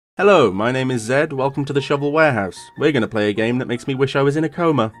Hello, my name is Zed, welcome to the Shovel Warehouse. We're going to play a game that makes me wish I was in a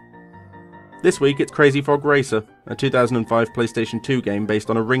coma. This week it's Crazy Frog Racer, a 2005 PlayStation 2 game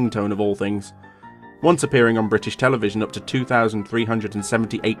based on a ringtone of all things. Once appearing on British television up to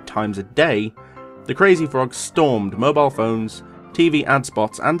 2,378 times a day, the Crazy Frog stormed mobile phones, TV ad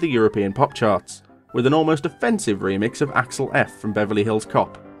spots and the European pop charts, with an almost offensive remix of Axel F from Beverly Hills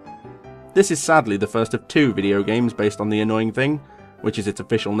Cop. This is sadly the first of two video games based on The Annoying Thing, which is its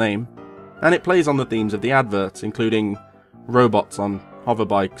official name, and it plays on the themes of the adverts, including robots on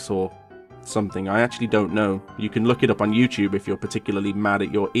hoverbikes or something. I actually don't know. You can look it up on YouTube if you're particularly mad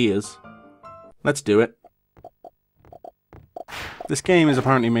at your ears. Let's do it. This game is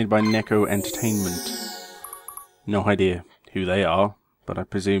apparently made by Neko Entertainment. No idea who they are, but I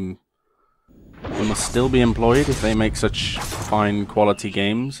presume they must still be employed if they make such fine quality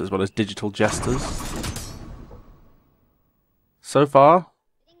games, as well as digital jesters. So far,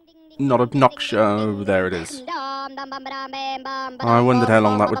 not obnoxious. Oh, there it is. I wondered how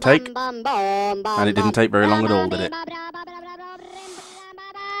long that would take, and it didn't take very long at all, did it?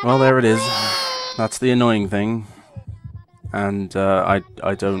 Well, there it is. That's The Annoying Thing, and I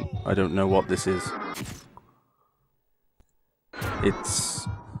don't know what this is. It's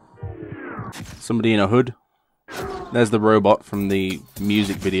somebody in a hood. There's the robot from the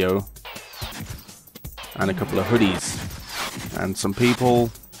music video, and a couple of hoodies. And some people.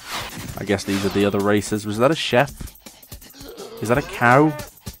 I guess these are the other racers. Was that a chef? Is that a cow?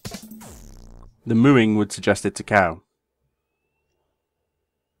 The mooing would suggest it's a cow.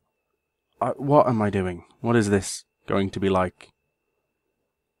 What am I doing? What is this going to be like?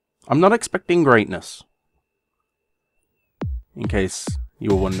 I'm not expecting greatness. In case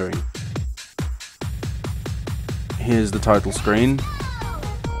you were wondering. Here's the title screen.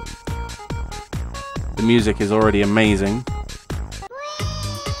 The music is already amazing.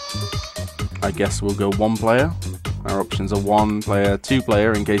 I guess we'll go one player. Our options are one player, two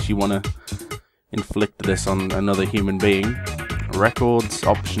player, in case you want to inflict this on another human being. Records,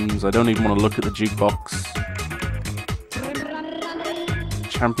 options, I don't even want to look at the jukebox.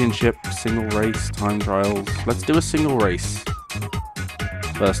 Championship, single race, time trials. Let's do a single race.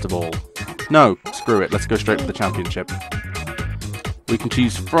 First of all. No, screw it, let's go straight for the championship. We can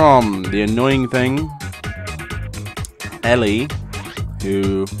choose from The Annoying Thing, Ellie,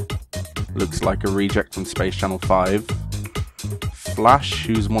 who looks like a reject from Space Channel 5. Flash,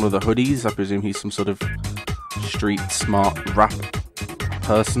 who's one of the hoodies. I presume he's some sort of street smart rap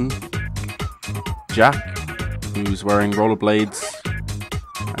person. Jack, who's wearing rollerblades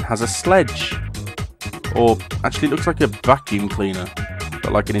and has a sledge. Or, actually it looks like a vacuum cleaner,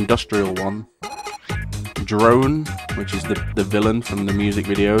 but like an industrial one. Drone, which is the villain from the music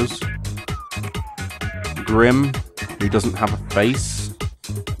videos. Grim, who doesn't have a face,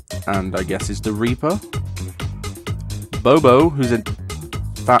 and I guess is the Reaper. Bobo, who's a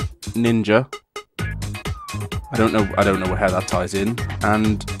fat ninja. I don't know how that ties in.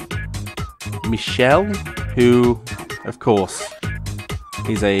 And Michelle, who, of course,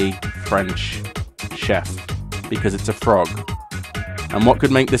 is a French chef, because it's a frog. And what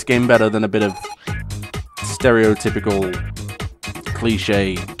could make this game better than a bit of stereotypical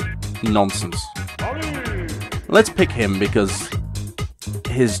cliche nonsense? Let's pick him because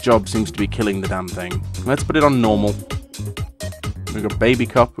his job seems to be killing the damn thing. Let's put it on normal. We've got Baby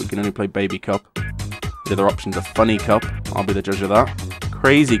Cup. We can only play Baby Cup. The other options are Funny Cup. I'll be the judge of that.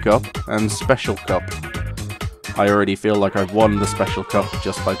 Crazy Cup and Special Cup. I already feel like I've won the Special Cup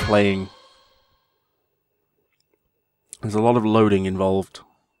just by playing. There's a lot of loading involved.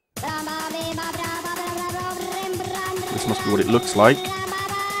 This must be what it looks like.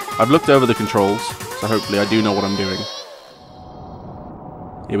 I've looked over the controls, so hopefully I do know what I'm doing.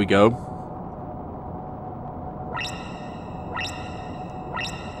 Here we go.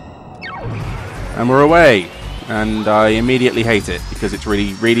 And we're away. And I immediately hate it because it's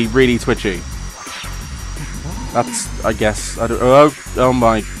really, really, really twitchy. That's, I guess, oh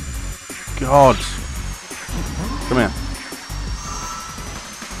my god. Come here.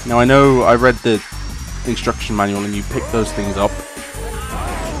 Now I know I read the instruction manual and you pick those things up.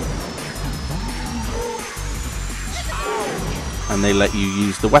 And they let you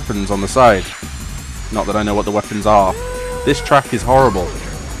use the weapons on the side. Not that I know what the weapons are. This track is horrible.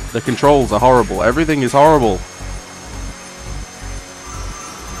 The controls are horrible. Everything is horrible.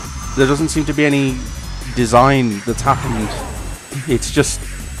 There doesn't seem to be any design that's happened. It's just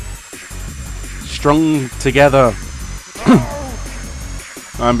strung together.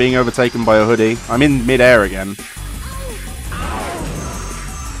 I'm being overtaken by a hoodie. I'm in mid-air again.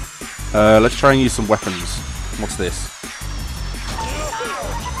 Let's try and use some weapons. What's this?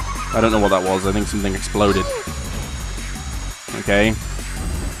 I don't know what that was. I think something exploded. Okay.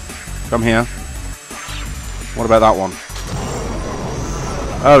 Come here. What about that one?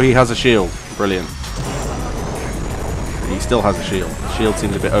 Oh, he has a shield. Brilliant. He still has a shield. The shield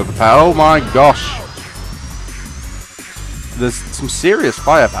seems a bit overpowered. Oh my gosh! There's some serious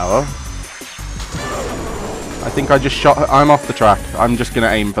firepower. I think I just shot... I'm off the track. I'm just going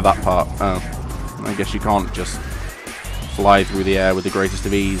to aim for that part. Oh. I guess you can't just fly through the air with the greatest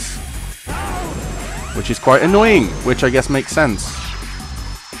of ease. Which is quite annoying. Which I guess makes sense.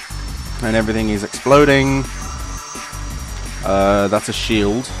 And everything is exploding. That's a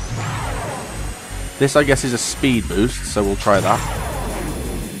shield. This, I guess, is a speed boost, so we'll try that.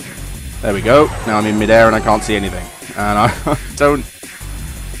 There we go. Now I'm in midair and I can't see anything. And I don't...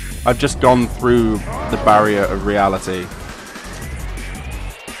 I've just gone through the barrier of reality.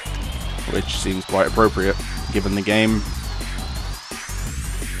 Which seems quite appropriate, given the game.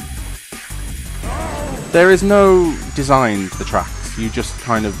 There is no design to the tracks. You just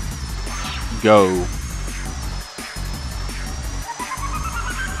kind of go.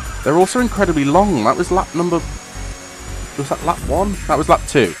 They're also incredibly long. That was lap number... Was that lap 1? That was lap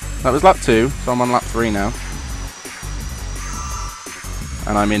 2. That was lap 2, so I'm on lap 3 now.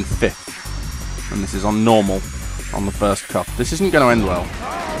 And I'm in 5th. And this is on normal, on the first cup. This isn't going to end well.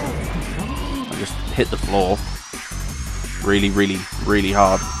 I just hit the floor. Really, really, really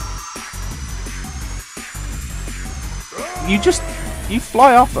hard. You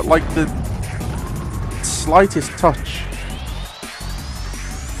fly off at, like, the slightest touch.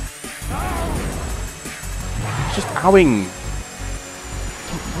 Just owing.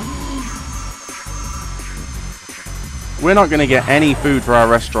 We're not going to get any food for our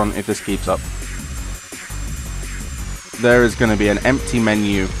restaurant if this keeps up. There is going to be an empty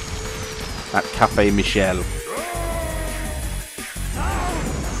menu at Café Michel.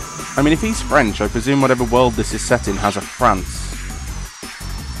 I mean, if he's French, I presume whatever world this is set in has a France.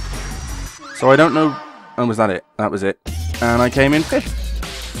 So I don't know... Oh, was that it? That was it. And I came in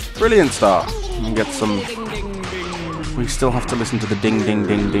 5th. Brilliant start. And get some... We still have to listen to the ding, ding,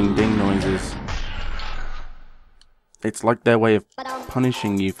 ding, ding, ding noises. It's like their way of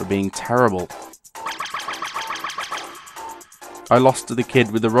punishing you for being terrible. I lost to the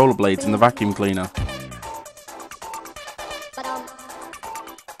kid with the rollerblades and the vacuum cleaner.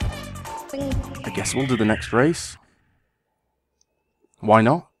 I guess we'll do the next race. Why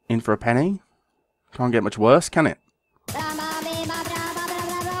not? In for a penny? Can't get much worse, can it?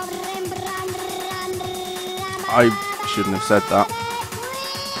 I shouldn't have said that.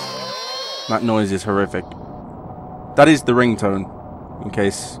 That noise is horrific. That is the ringtone, in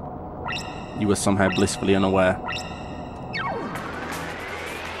case you were somehow blissfully unaware.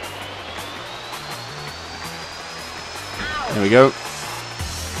 There we go.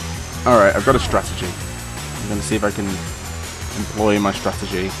 Alright, I've got a strategy. I'm going to see if I can employ my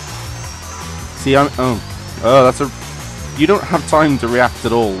strategy. See, I'm... Oh, that's a... You don't have time to react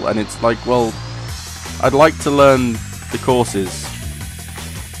at all, and it's like, well... I'd like to learn the courses,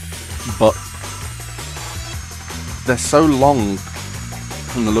 but they're so long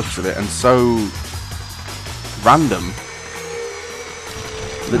from the looks of it, and so random,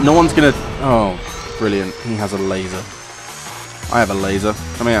 that no one's gonna... Oh, brilliant. He has a laser. I have a laser.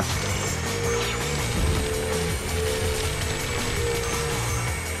 Come here.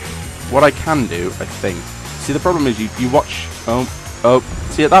 What I can do, I think... See, the problem is you watch... Oh.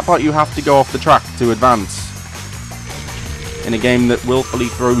 See, at that part you have to go off the track to advance. In a game that willfully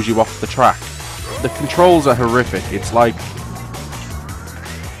throws you off the track. The controls are horrific. It's like...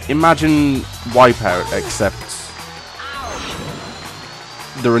 Imagine Wipeout, except...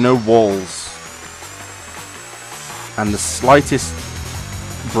 There are no walls. And the slightest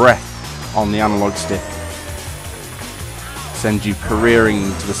breath on the analog stick sends you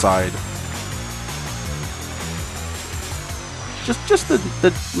careering to the side. Just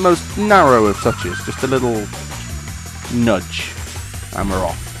the most narrow of touches. Just a little nudge. And we're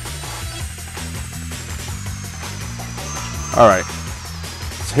off. Alright.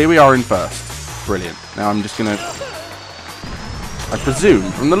 So here we are in first. Brilliant. Now I'm just going to... I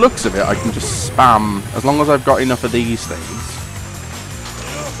presume, from the looks of it, I can just spam... As long as I've got enough of these things,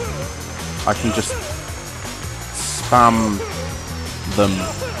 I can just spam them.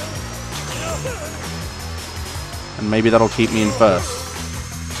 And maybe that'll keep me in first.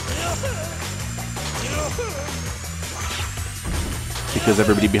 Because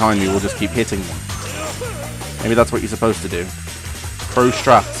everybody behind me will just keep hitting them. Maybe that's what you're supposed to do. Pro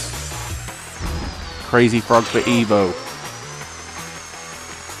strats. Crazy Frog for Evo.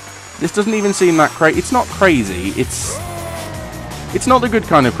 This doesn't even seem that crazy. It's not crazy. It's It's not the good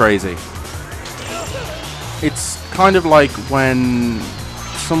kind of crazy. It's kind of like when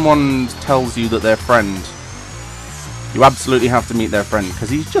someone tells you that their friend, you absolutely have to meet their friend because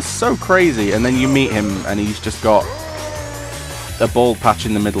he's just so crazy, and then you meet him and he's just got a bald patch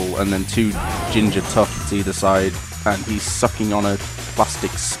in the middle and then 2 ginger tufts either side, and he's sucking on a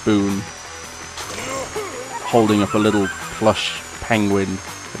plastic spoon, holding up a little plush penguin,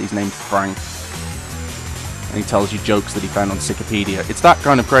 but his name's Frank, and he tells you jokes that he found on Wikipedia. It's that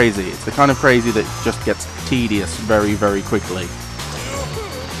kind of crazy. It's the kind of crazy that just gets tedious very, very quickly.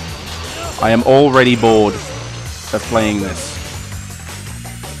 I am already bored of playing this.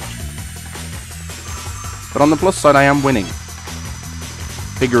 But on the plus side, I am winning.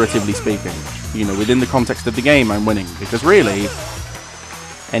 Figuratively speaking. You know, within the context of the game, I'm winning. Because really,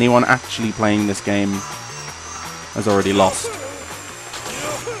 anyone actually playing this game has already lost.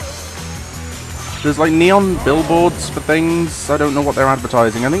 There's like neon billboards for things. I don't know what they're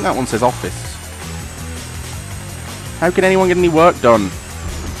advertising. I think that one says office. How can anyone get any work done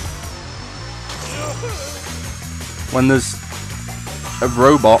when there's a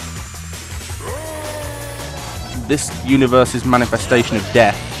robot, this universe's manifestation of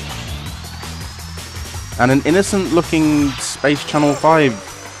death, and an innocent-looking Space Channel 5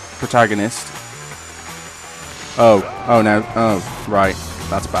 protagonist? Oh, right,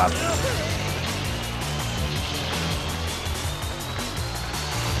 that's bad.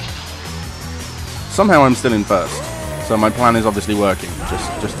 Somehow I'm still in first, so my plan is obviously working.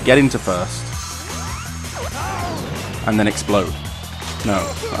 Just get into first, and then explode. No,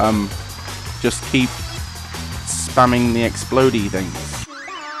 just keep spamming the explodey things,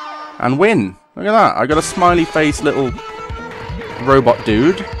 and win. Look at that, I got a smiley face little robot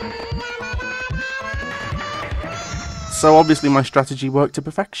dude. So obviously my strategy worked to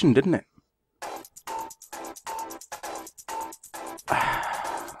perfection, didn't it?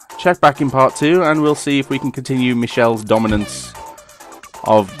 Check back in part 2 and we'll see if we can continue Michelle's dominance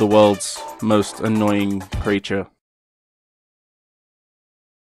of the world's most annoying creature.